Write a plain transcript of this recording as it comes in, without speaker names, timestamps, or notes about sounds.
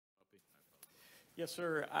Yes,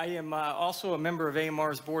 sir. I am also a member of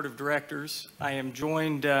AMR's Board of Directors. I am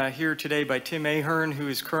joined here today by Tim Ahern, who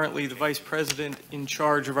is currently the Vice President in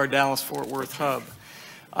charge of our Dallas-Fort Worth hub.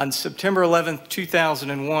 On September 11,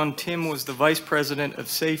 2001, Tim was the Vice President of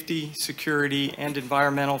Safety, Security, and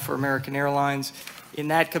Environmental for American Airlines. In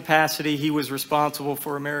that capacity, he was responsible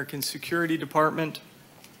for American Security Department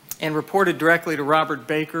and reported directly to Robert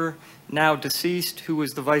Baker, now deceased, who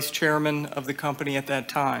was the Vice Chairman of the company at that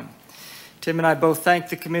time. Tim and I both thank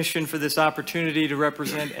the Commission for this opportunity to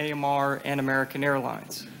represent AMR and American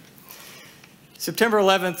Airlines. September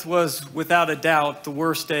 11th was, without a doubt, the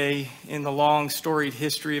worst day in the long, storied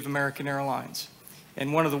history of American Airlines,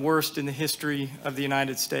 and one of the worst in the history of the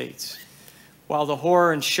United States. While the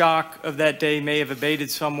horror and shock of that day may have abated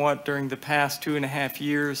somewhat during the past 2.5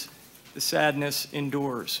 years, the sadness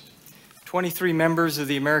endures. 23 members of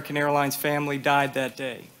the American Airlines family died that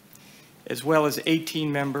day, as well as 18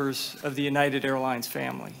 members of the United Airlines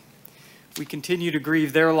family. We continue to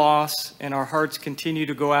grieve their loss, and our hearts continue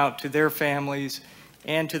to go out to their families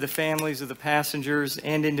and to the families of the passengers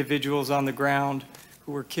and individuals on the ground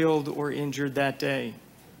who were killed or injured that day.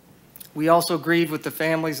 We also grieve with the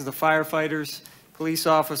families of the firefighters, police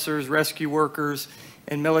officers, rescue workers,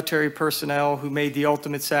 and military personnel who made the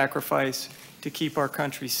ultimate sacrifice to keep our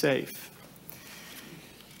country safe.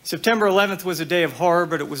 September 11th was a day of horror,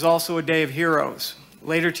 but it was also a day of heroes.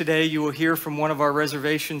 Later today, you will hear from one of our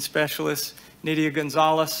reservation specialists, Nydia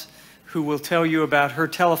Gonzalez, who will tell you about her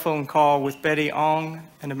telephone call with Betty Ong,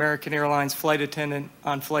 an American Airlines flight attendant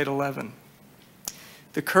on Flight 11.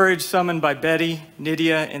 The courage summoned by Betty,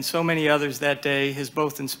 Nydia, and so many others that day has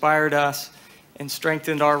both inspired us and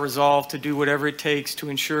strengthened our resolve to do whatever it takes to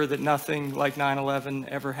ensure that nothing like 9/11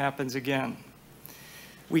 ever happens again.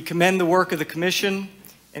 We commend the work of the Commission,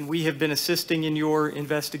 and we have been assisting in your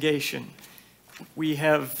investigation. We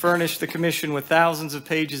have furnished the Commission with thousands of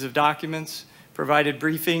pages of documents, provided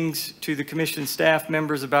briefings to the Commission staff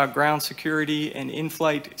members about ground security and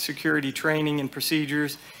in-flight security training and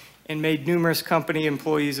procedures, and made numerous company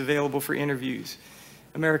employees available for interviews.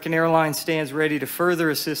 American Airlines stands ready to further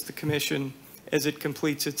assist the Commission as it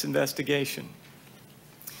completes its investigation.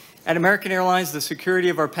 At American Airlines, the security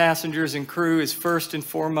of our passengers and crew is first and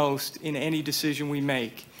foremost in any decision we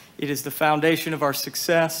make. It is the foundation of our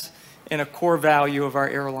success and a core value of our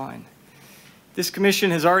airline. This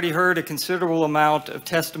Commission has already heard a considerable amount of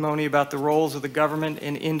testimony about the roles of the government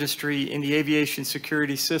and industry in the aviation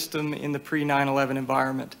security system in the pre-9/11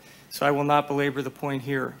 environment, so I will not belabor the point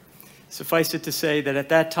here. Suffice it to say that at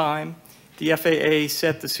that time, the FAA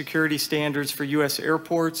set the security standards for U.S.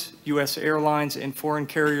 airports, U.S. airlines, and foreign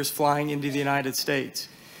carriers flying into the United States.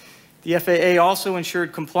 The FAA also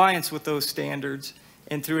ensured compliance with those standards,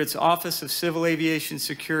 and through its Office of Civil Aviation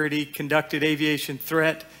Security, conducted aviation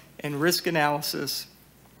threat and risk analysis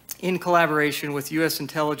in collaboration with U.S.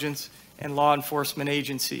 intelligence and law enforcement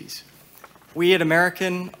agencies. We at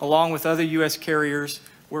American, along with other U.S. carriers,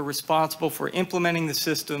 were responsible for implementing the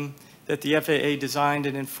system that the FAA designed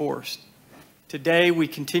and enforced. Today, we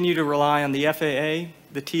continue to rely on the FAA,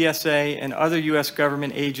 the TSA, and other U.S.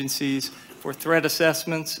 government agencies for threat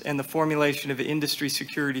assessments and the formulation of industry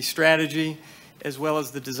security strategy, as well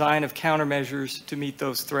as the design of countermeasures to meet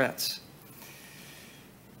those threats.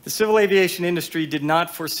 The civil aviation industry did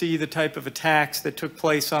not foresee the type of attacks that took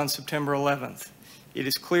place on September 11th. It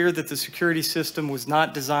is clear that the security system was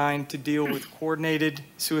not designed to deal with coordinated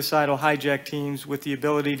suicidal hijack teams with the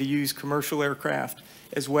ability to use commercial aircraft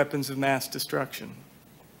as weapons of mass destruction.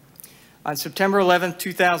 On September 11,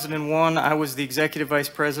 2001, I was the Executive Vice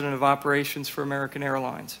President of Operations for American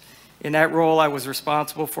Airlines. In that role, I was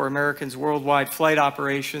responsible for American's worldwide flight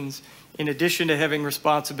operations, in addition to having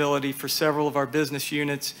responsibility for several of our business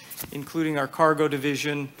units, including our cargo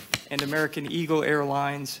division and American Eagle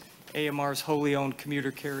Airlines, AMR's wholly owned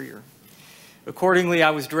commuter carrier. Accordingly, I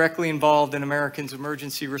was directly involved in American's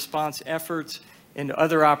emergency response efforts and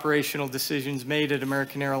other operational decisions made at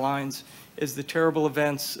American Airlines as the terrible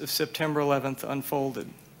events of September 11th unfolded.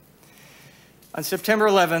 On September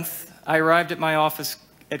 11th, I arrived at my office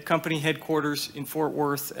at company headquarters in Fort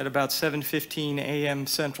Worth at about 7:15 a.m.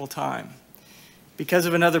 Central Time. Because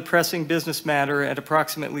of another pressing business matter at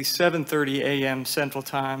approximately 7:30 a.m. Central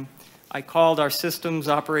Time, I called our Systems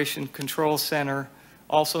Operation Control Center,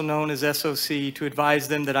 also known as SOC, to advise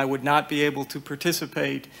them that I would not be able to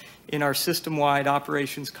participate in our system-wide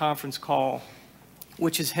operations conference call,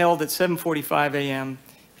 which is held at 7:45 a.m.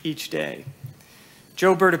 each day.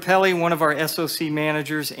 Joe Bertapelli, one of our SOC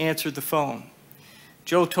managers, answered the phone.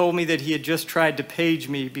 Joe told me that he had just tried to page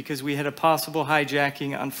me because we had a possible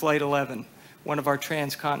hijacking on Flight 11, one of our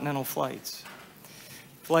transcontinental flights.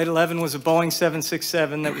 Flight 11 was a Boeing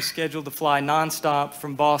 767 that was scheduled to fly nonstop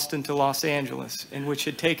from Boston to Los Angeles, and which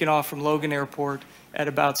had taken off from Logan Airport at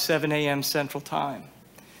about 7 a.m. Central Time.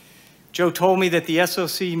 Joe told me that the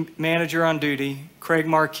SOC manager on duty, Craig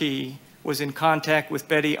Marquis, was in contact with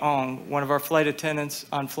Betty Ong, one of our flight attendants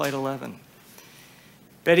on Flight 11.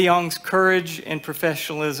 Betty Ong's courage and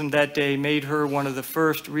professionalism that day made her one of the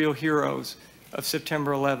first real heroes of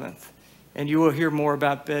September 11th, and you will hear more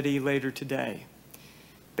about Betty later today.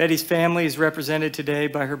 Betty's family is represented today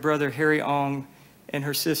by her brother Harry Ong and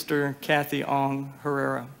her sister Kathy Ong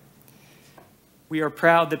Herrera. We are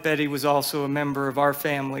proud that Betty was also a member of our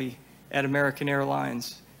family at American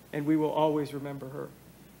Airlines, and we will always remember her.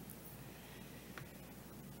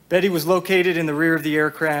 Betty was located in the rear of the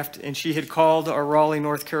aircraft, and she had called our Raleigh,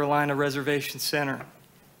 North Carolina reservation center.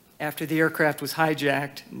 After the aircraft was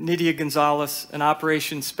hijacked, Nydia Gonzalez, an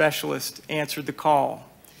operations specialist, answered the call.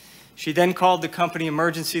 She then called the company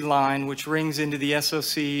emergency line, which rings into the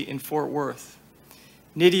SOC in Fort Worth.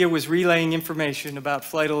 Nydia was relaying information about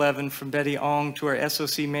Flight 11 from Betty Ong to our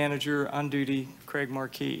SOC manager on duty, Craig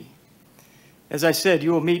Marquis. As I said,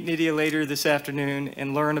 you will meet Nydia later this afternoon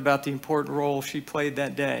and learn about the important role she played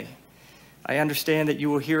that day. I understand that you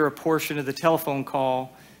will hear a portion of the telephone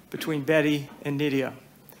call between Betty and Nydia.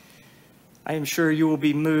 I am sure you will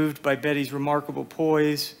be moved by Betty's remarkable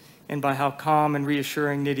poise and by how calm and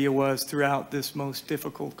reassuring Nydia was throughout this most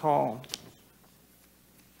difficult call.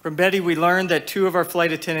 From Betty, we learned that 2 of our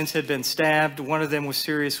flight attendants had been stabbed, one of them with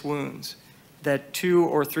serious wounds, that 2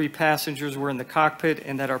 or 3 passengers were in the cockpit,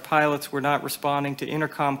 and that our pilots were not responding to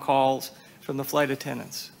intercom calls from the flight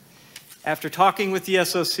attendants. After talking with the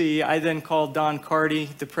SOC, I then called Don Carty,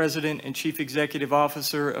 the President and Chief Executive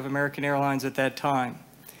Officer of American Airlines at that time.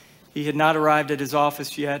 He had not arrived at his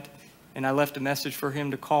office yet, and I left a message for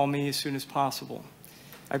him to call me as soon as possible.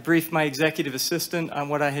 I briefed my executive assistant on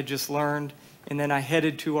what I had just learned, and then I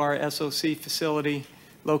headed to our SOC facility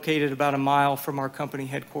located about a mile from our company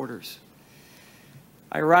headquarters.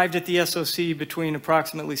 I arrived at the SOC between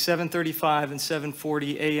approximately 7:35 and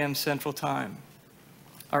 7:40 a.m. Central Time.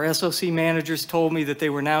 Our SOC managers told me that they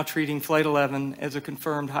were now treating Flight 11 as a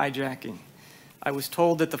confirmed hijacking. I was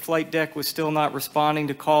told that the flight deck was still not responding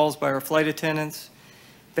to calls by our flight attendants.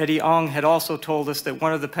 Betty Ong had also told us that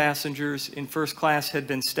one of the passengers in first class had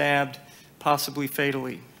been stabbed, possibly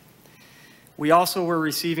fatally. We also were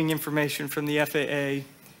receiving information from the FAA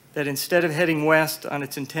that instead of heading west on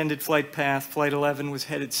its intended flight path, Flight 11 was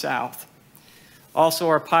headed south. Also,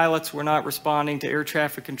 our pilots were not responding to air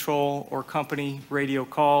traffic control or company radio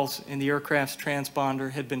calls, and the aircraft's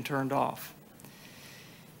transponder had been turned off.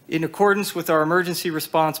 In accordance with our emergency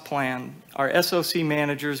response plan, our SOC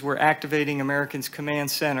managers were activating American's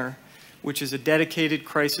Command Center, which is a dedicated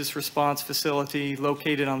crisis response facility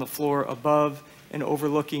located on the floor above and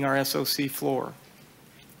overlooking our SOC floor.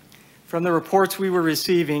 From the reports we were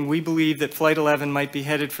receiving, we believe that Flight 11 might be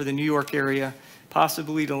headed for the New York area,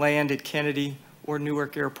 possibly to land at Kennedy or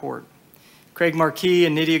Newark Airport. Craig Marquis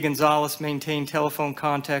and Nydia Gonzalez maintained telephone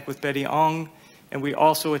contact with Betty Ong, and we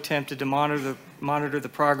also attempted to monitor the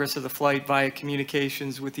progress of the flight via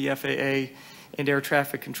communications with the FAA and air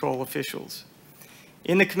traffic control officials.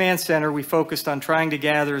 In the command center, we focused on trying to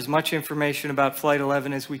gather as much information about Flight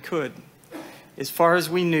 11 as we could. As far as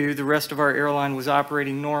we knew, the rest of our airline was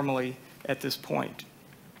operating normally at this point.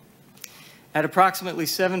 At approximately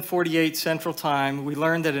 7:48 Central Time, we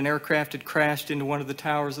learned that an aircraft had crashed into one of the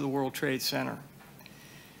towers of the World Trade Center.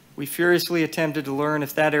 We furiously attempted to learn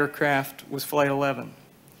if that aircraft was Flight 11.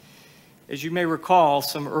 As you may recall,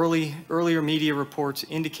 some earlier media reports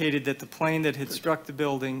indicated that the plane that had struck the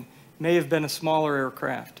building may have been a smaller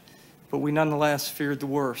aircraft, but we nonetheless feared the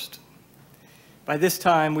worst. By this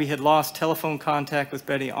time, we had lost telephone contact with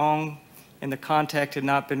Betty Ong, and the contact had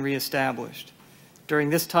not been reestablished. During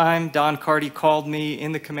this time, Don Carty called me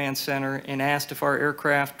in the command center and asked if our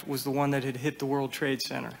aircraft was the one that had hit the World Trade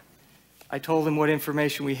Center. I told him what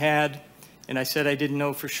information we had, and I said I didn't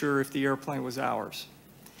know for sure if the airplane was ours.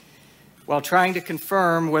 While trying to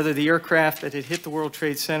confirm whether the aircraft that had hit the World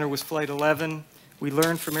Trade Center was Flight 11, we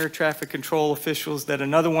learned from air traffic control officials that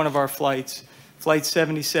another one of our flights, Flight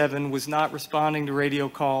 77, was not responding to radio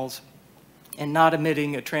calls and not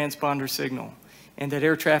emitting a transponder signal, and that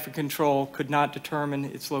air traffic control could not determine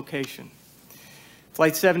its location.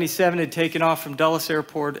 Flight 77 had taken off from Dulles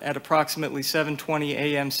Airport at approximately 7:20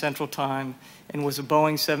 a.m. Central Time and was a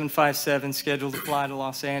Boeing 757 scheduled to fly to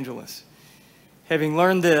Los Angeles. Having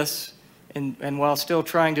learned this, and while still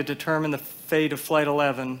trying to determine the fate of Flight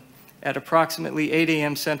 11, at approximately 8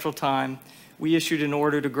 a.m. Central Time, we issued an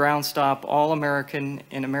order to ground stop all American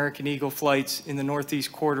and American Eagle flights in the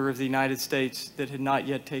northeast quarter of the United States that had not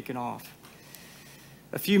yet taken off.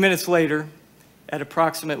 A few minutes later, at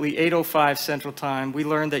approximately 8:05 Central Time, we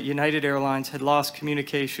learned that United Airlines had lost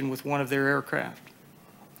communication with one of their aircraft.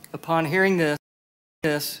 Upon hearing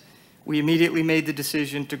this, we immediately made the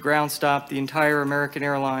decision to ground stop the entire American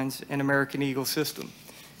Airlines and American Eagle system.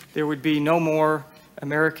 There would be no more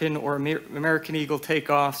American or American Eagle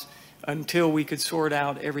takeoffs until we could sort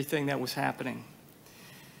out everything that was happening.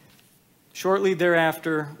 Shortly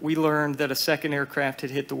thereafter, we learned that a second aircraft had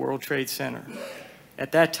hit the World Trade Center.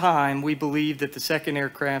 At that time, we believed that the second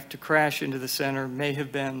aircraft to crash into the center may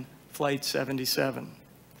have been Flight 77.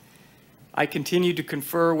 I continued to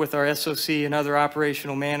confer with our SOC and other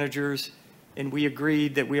operational managers, and we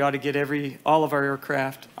agreed that we ought to get all of our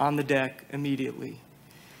aircraft on the deck immediately.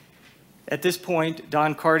 At this point,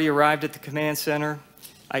 Don Carty arrived at the command center.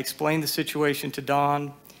 I explained the situation to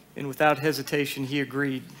Don, and without hesitation, he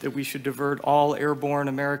agreed that we should divert all airborne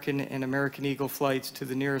American and American Eagle flights to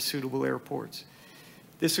the nearest suitable airports.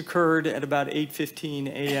 This occurred at about 8:15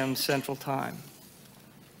 a.m. Central Time.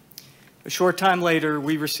 A short time later,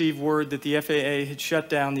 we received word that the FAA had shut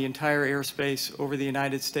down the entire airspace over the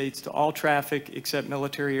United States to all traffic except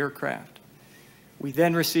military aircraft. We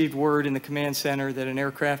then received word in the command center that an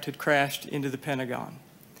aircraft had crashed into the Pentagon.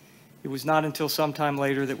 It was not until some time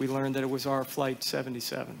later that we learned that it was our Flight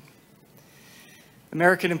 77.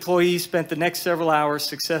 American employees spent the next several hours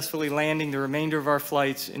successfully landing the remainder of our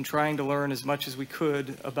flights and trying to learn as much as we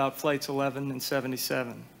could about Flights 11 and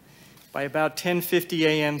 77. By about 10:50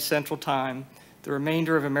 a.m. Central Time, the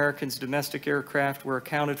remainder of American's domestic aircraft were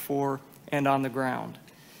accounted for and on the ground.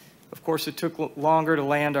 Of course, it took longer to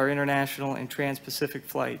land our international and trans-Pacific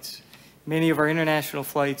flights. Many of our international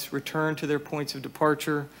flights returned to their points of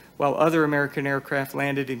departure, while other American aircraft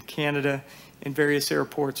landed in Canada and various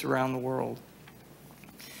airports around the world.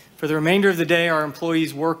 For the remainder of the day, our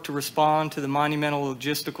employees worked to respond to the monumental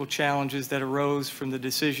logistical challenges that arose from the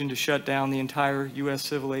decision to shut down the entire U.S.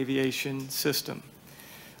 civil aviation system.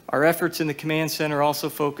 Our efforts in the command center also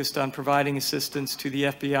focused on providing assistance to the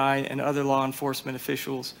FBI and other law enforcement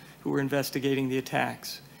officials who were investigating the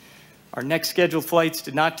attacks. Our next scheduled flights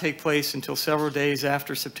did not take place until several days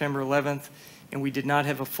after September 11th, and we did not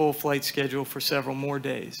have a full flight schedule for several more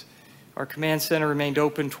days. Our command center remained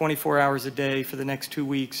open 24 hours a day for the next 2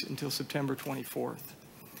 weeks until September 24th.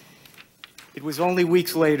 It was only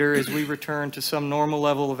weeks later, as we returned to some normal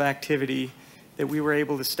level of activity, that we were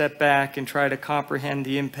able to step back and try to comprehend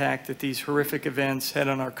the impact that these horrific events had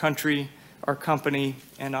on our country, our company,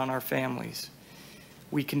 and on our families.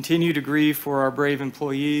 We continue to grieve for our brave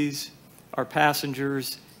employees, our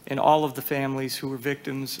passengers, and all of the families who were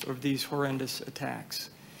victims of these horrendous attacks.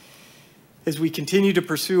 As we continue to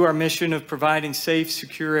pursue our mission of providing safe,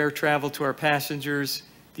 secure air travel to our passengers,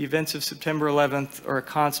 the events of September 11th are a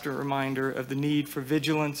constant reminder of the need for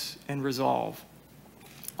vigilance and resolve.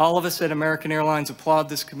 All of us at American Airlines applaud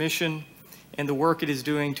this commission and the work it is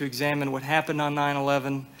doing to examine what happened on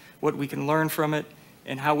 9/11, what we can learn from it,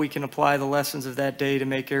 and how we can apply the lessons of that day to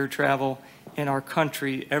make air travel in our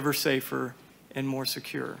country ever safer and more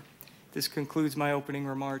secure. This concludes my opening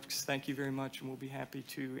remarks. Thank you very much, and we'll be happy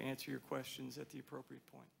to answer your questions at the appropriate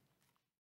point.